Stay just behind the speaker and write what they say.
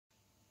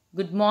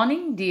Good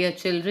morning, dear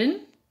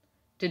children.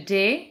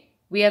 Today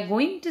we are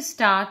going to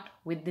start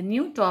with the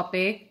new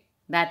topic,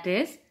 that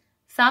is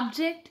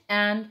subject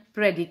and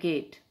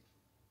predicate.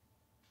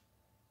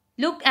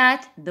 Look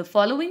at the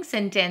following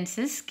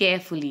sentences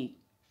carefully.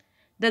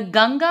 The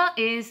Ganga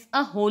is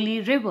a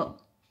holy river.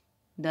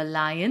 The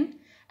lion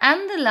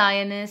and the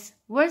lioness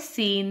were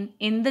seen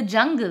in the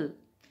jungle.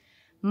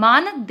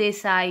 Manak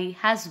Desai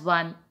has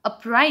won a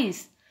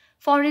prize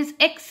for his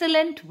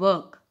excellent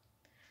work.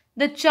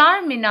 The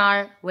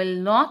Charminar will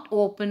not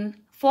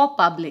open for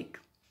public.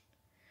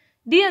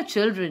 Dear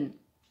children,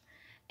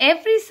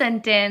 every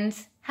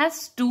sentence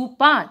has two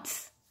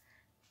parts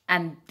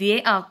and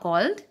they are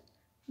called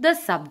the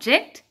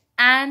subject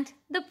and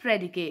the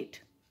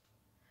predicate.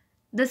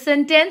 The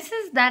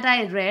sentences that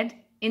I read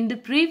in the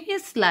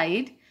previous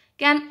slide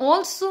can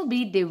also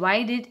be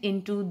divided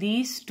into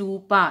these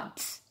two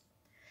parts.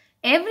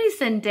 Every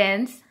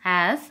sentence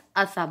has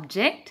a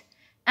subject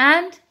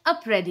and a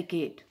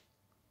predicate.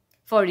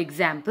 For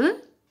example,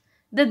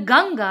 the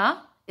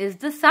Ganga is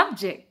the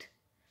subject.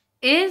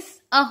 Is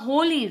a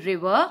holy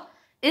river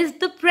is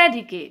the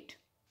predicate.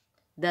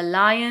 The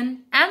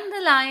lion and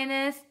the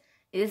lioness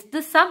is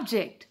the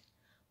subject.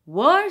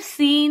 Were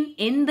seen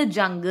in the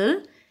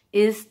jungle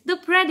is the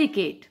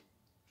predicate.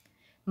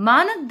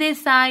 Manak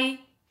Desai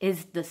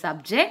is the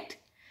subject.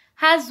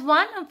 Has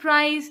won a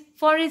prize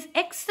for his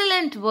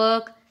excellent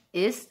work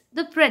is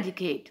the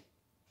predicate.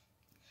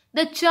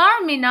 The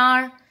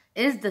Charminar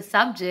is the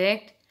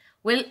subject.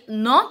 Will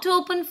not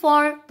open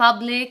for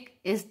public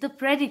is the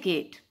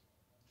predicate.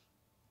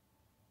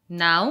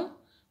 Now,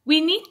 we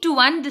need to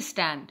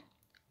understand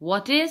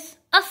what is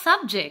a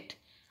subject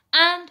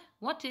and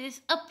what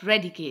is a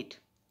predicate.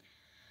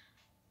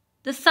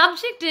 The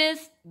subject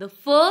is the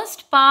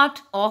first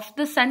part of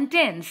the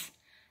sentence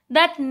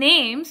that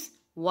names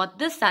what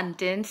the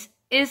sentence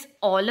is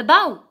all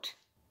about.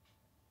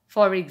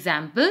 For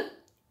example,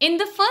 in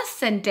the first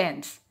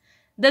sentence,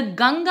 the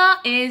Ganga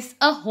is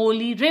a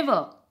holy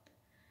river.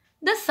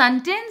 The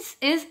sentence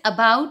is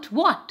about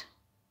what?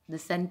 The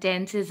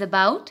sentence is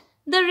about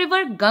the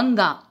river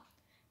Ganga.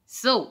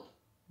 So,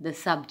 the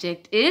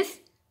subject is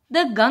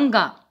the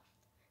Ganga.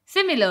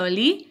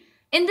 Similarly,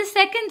 in the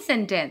second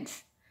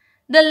sentence,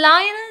 the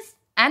lioness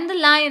and the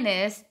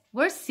lioness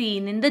were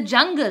seen in the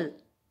jungle.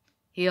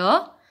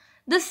 Here,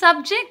 the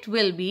subject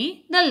will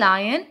be the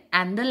lion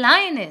and the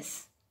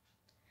lioness.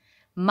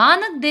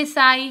 Manak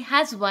Desai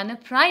has won a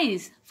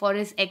prize for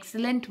his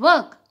excellent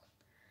work.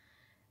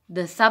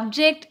 The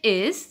subject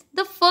is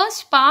the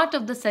first part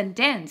of the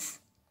sentence.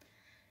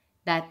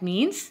 That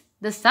means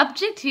the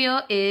subject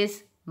here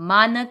is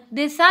Manak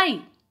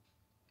Desai.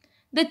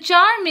 The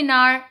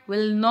Charminar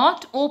will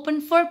not open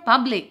for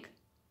public.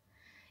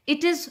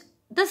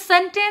 The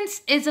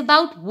sentence is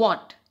about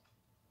what?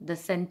 The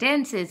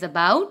sentence is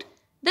about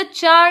the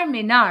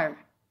Charminar,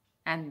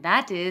 and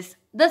that is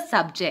the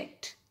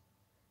subject.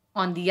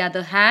 On the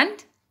other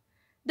hand,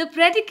 the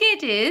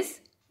predicate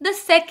is the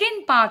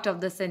second part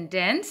of the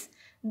sentence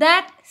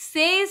that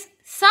says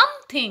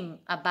something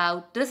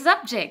about the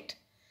subject.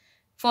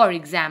 For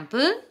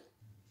example,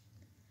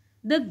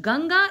 the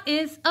Ganga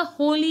is a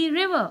holy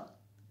river.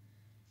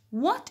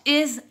 What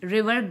is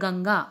river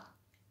Ganga?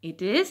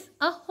 It is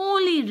a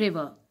holy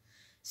river.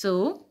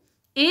 So,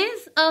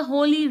 is a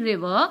holy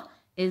river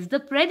is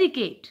the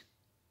predicate.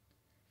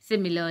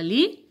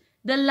 Similarly,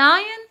 the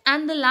lion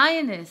and the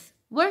lioness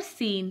were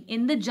seen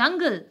in the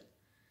jungle.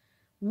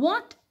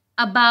 What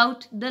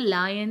about the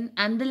lion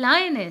and the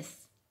lioness?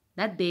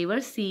 That they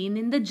were seen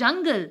in the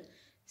jungle.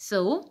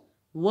 So,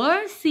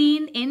 were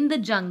seen in the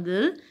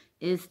jungle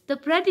is the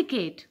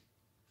predicate.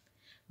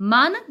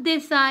 Manak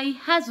Desai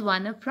has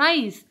won a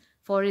prize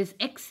for his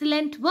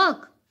excellent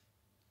work.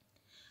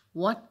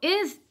 What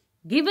is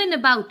given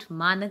about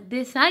Manak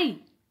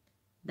Desai?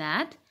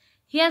 That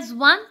he has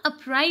won a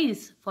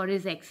prize for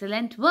his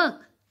excellent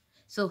work.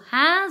 So,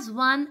 has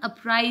won a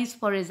prize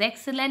for his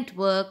excellent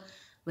work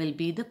will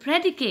be the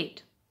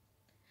predicate.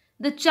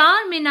 The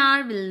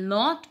Charminar will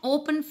not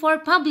open for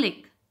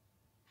public.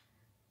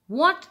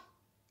 What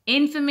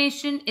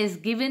information is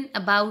given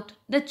about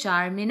the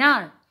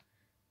Charminar?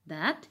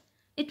 That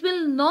it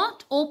will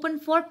not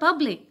open for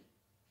public.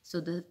 So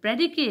the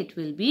predicate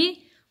will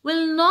be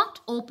will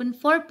not open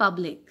for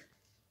public.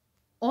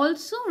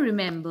 Also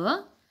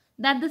remember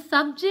that the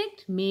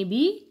subject may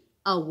be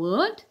a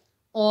word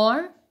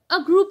or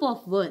a group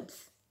of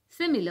words.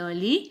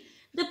 Similarly,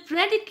 the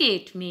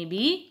predicate may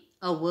be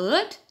a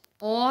word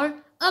or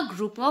a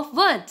group of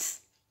words.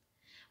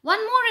 One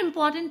more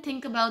important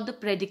thing about the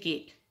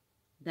predicate,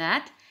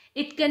 that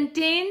it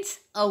contains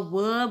a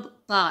verb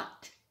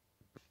part.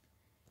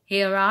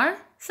 Here are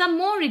some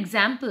more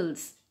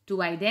examples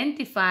to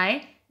identify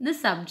the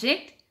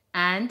subject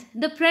and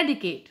the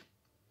predicate.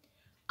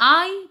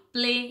 I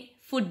play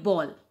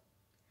football.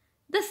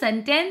 The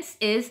sentence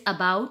is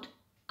about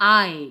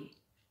I.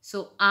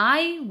 So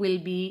I will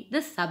be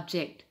the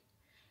subject.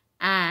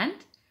 And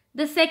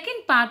the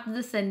second part of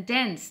the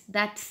sentence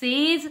that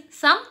says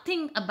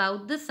something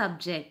about the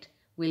subject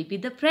will be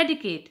the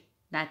predicate.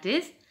 That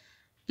is,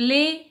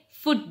 play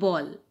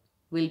football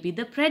will be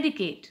the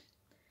predicate.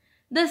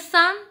 The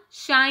sun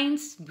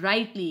shines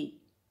brightly.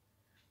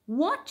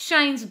 What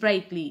shines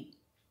brightly?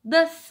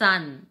 The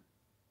sun.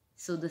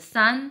 So the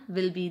sun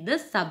will be the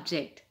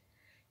subject.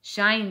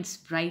 Shines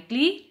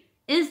brightly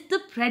is the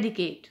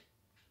predicate.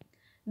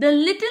 The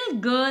little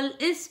girl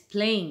is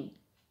playing.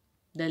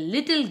 The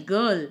little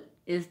girl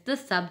is the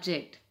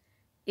subject.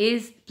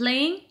 Is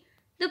playing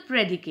the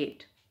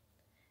predicate.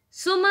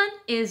 Suman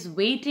is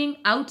waiting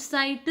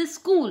outside the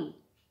school.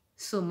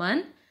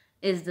 Suman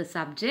is the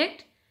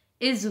subject.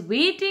 Is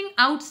waiting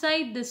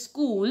outside the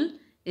school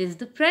is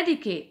the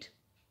predicate.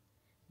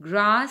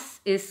 Grass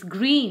is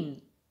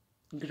green.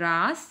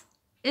 Grass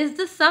is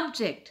the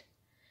subject.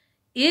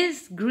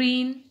 Is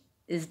green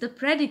is the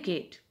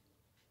predicate.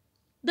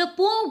 The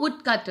poor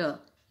woodcutter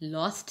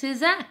lost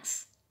his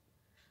axe.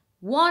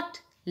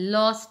 What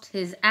lost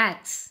his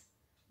axe?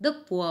 The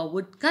poor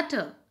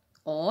woodcutter.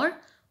 Or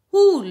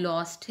who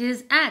lost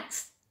his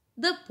axe?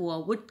 The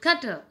poor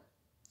woodcutter.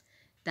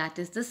 That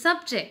is the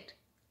subject.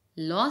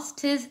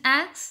 Lost his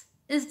axe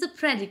is the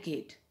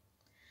predicate.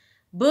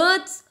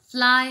 Birds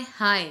fly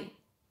high.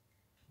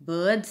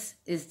 Birds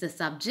is the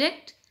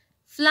subject.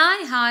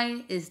 Fly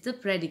high is the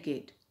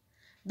predicate.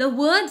 The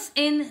words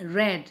in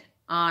red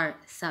are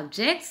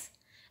subjects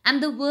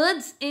and the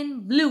words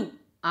in blue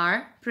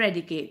are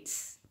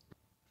predicates.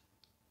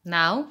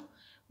 Now,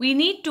 we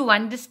need to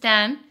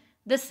understand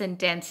the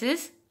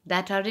sentences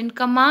that are in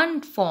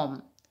command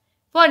form.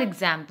 For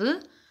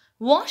example,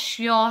 wash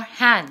your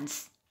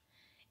hands.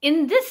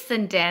 In this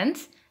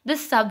sentence, the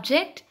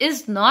subject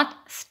is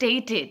not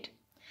stated,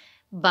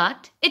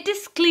 but it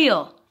is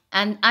clear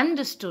and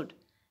understood.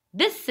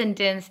 This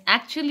sentence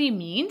actually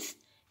means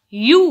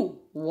you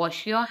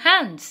wash your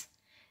hands.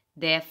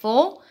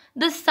 Therefore,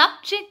 the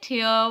subject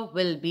here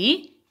will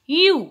be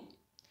you.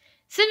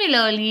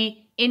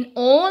 Similarly, in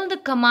all the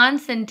command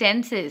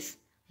sentences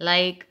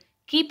like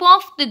keep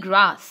off the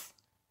grass,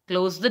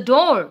 close the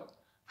door,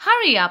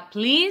 hurry up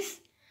please,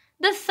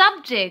 the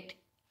subject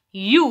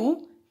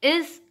you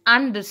is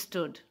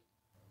understood.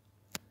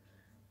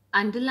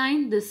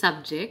 Underline the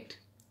subject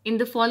in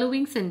the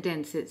following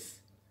sentences.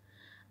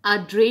 A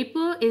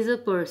draper is a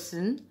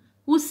person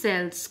who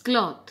sells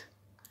cloth.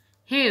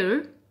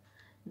 Here,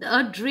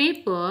 a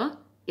draper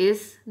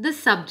is the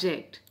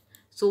subject.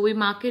 So we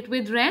mark it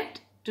with red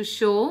to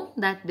show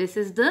that this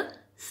is the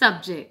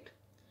subject.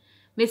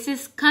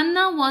 Mrs.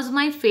 Khanna was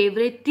my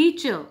favorite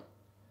teacher.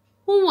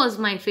 Who was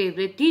my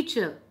favorite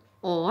teacher?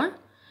 Or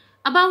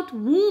about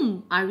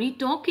whom are we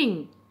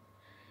talking?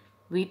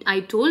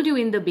 I told you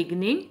in the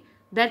beginning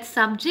that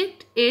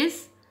subject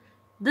is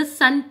the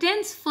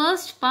sentence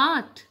first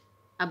part,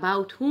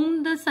 about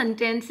whom the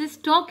sentence is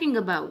talking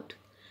about.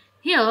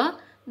 Here,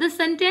 the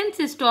sentence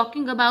is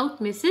talking about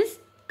Mrs.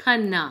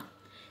 Khanna.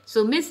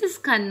 So,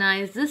 Mrs.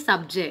 Khanna is the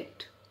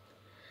subject.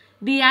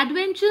 The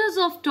Adventures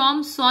of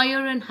Tom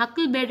Sawyer and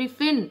Huckleberry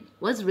Finn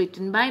was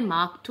written by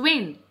Mark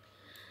Twain.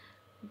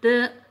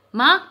 The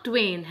Mark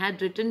Twain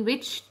had written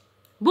which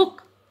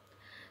book?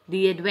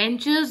 The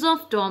Adventures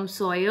of Tom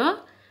Sawyer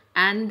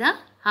and the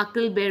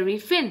Huckleberry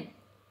Finn.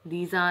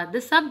 These are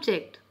the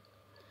subject.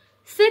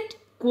 Sit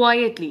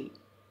quietly.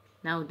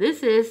 Now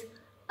this is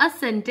a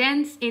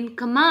sentence in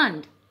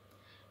command.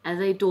 As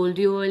I told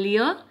you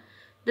earlier,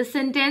 the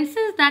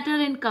sentences that are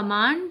in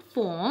command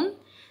form,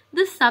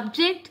 the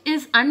subject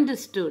is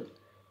understood.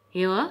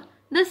 Here,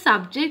 the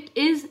subject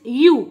is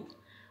you,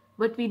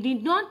 but we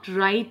did not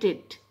write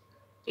it.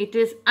 It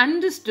is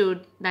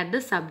understood that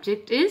the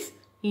subject is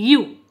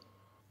you.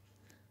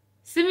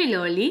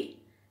 Similarly,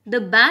 the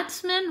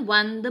batsman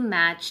won the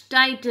match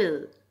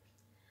title.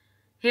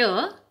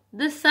 Here,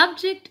 the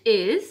subject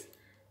is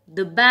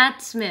the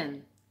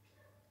batsman.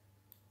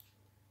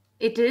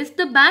 It is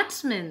the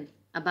batsman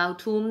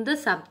about whom the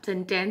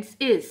sub-sentence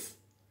is.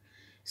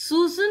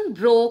 Susan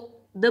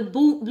broke the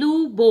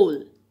blue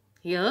bowl.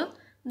 Here,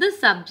 the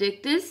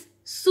subject is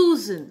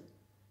Susan.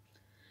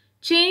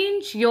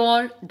 Change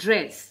your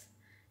dress.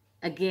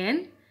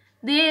 Again,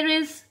 there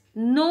is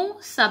no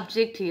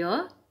subject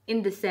here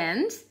in the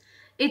sense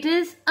it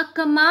is a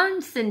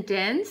command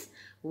sentence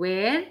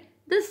where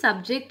the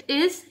subject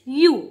is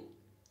you.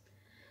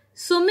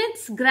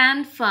 Sumit's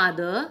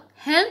grandfather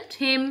helped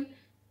him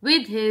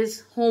with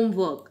his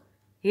homework.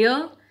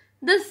 Here,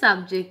 the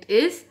subject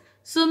is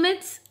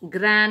Sumit's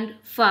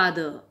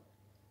grandfather.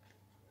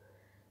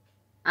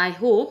 I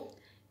hope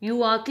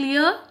you are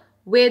clear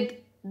with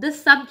the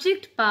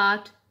subject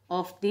part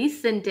of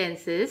these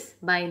sentences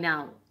by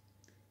now.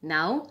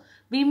 Now,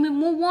 we will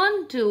move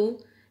on to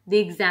the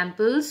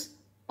examples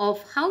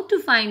of how to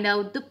find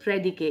out the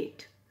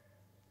predicate.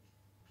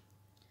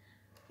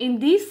 In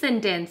these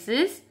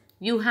sentences,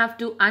 you have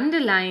to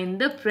underline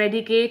the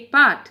predicate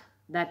part.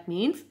 That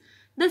means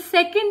the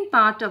second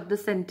part of the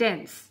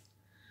sentence.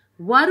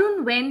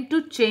 Varun went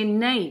to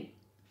Chennai.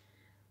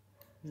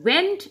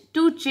 Went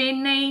to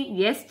Chennai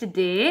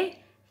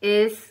yesterday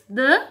is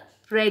the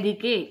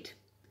predicate.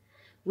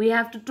 We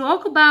have to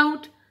talk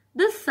about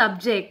the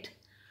subject.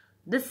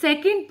 The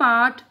second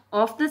part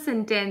of the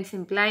sentence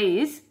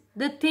implies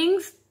the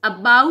things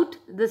about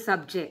the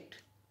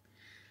subject.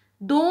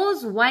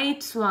 Those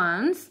white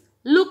swans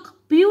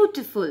look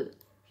beautiful.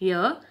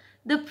 Here,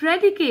 the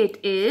predicate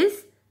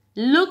is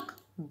look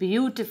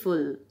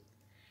beautiful.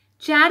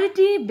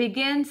 Charity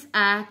begins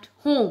at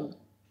home.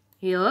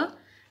 Here,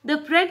 the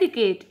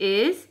predicate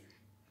is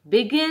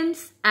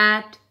begins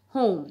at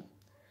home.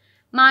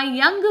 My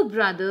younger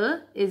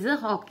brother is a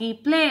hockey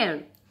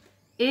player.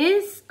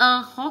 Is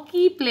a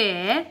hockey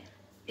player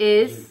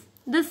is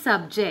the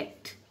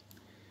subject.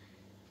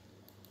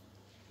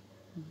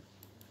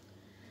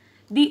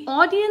 The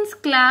audience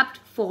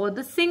clapped for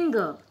the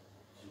singer.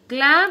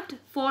 Clapped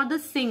for the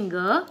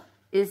singer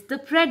is the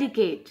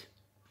predicate.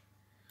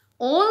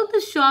 All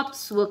the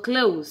shops were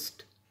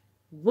closed.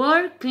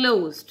 Were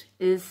closed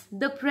is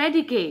the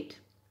predicate.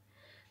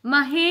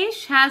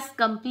 Mahesh has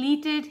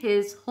completed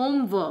his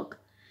homework.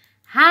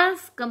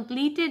 Has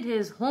completed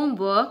his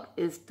homework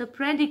is the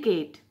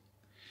predicate.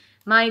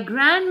 My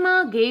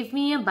grandma gave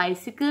me a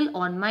bicycle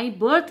on my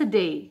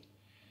birthday.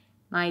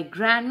 My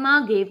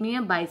grandma gave me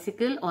a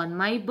bicycle on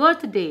my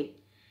birthday.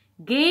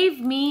 Gave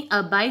me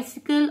a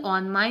bicycle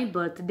on my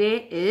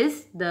birthday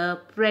is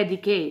the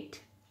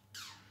predicate.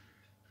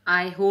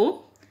 I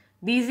hope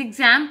these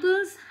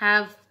examples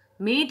have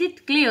made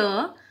it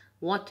clear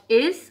what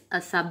is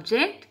a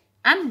subject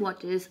and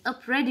what is a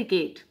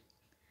predicate.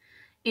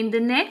 In the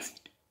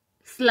next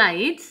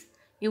slides,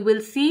 you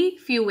will see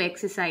few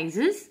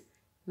exercises.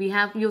 You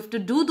have to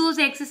do those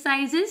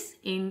exercises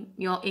in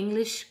your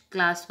English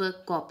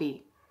classwork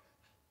copy.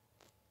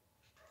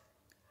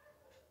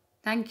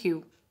 Thank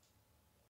you.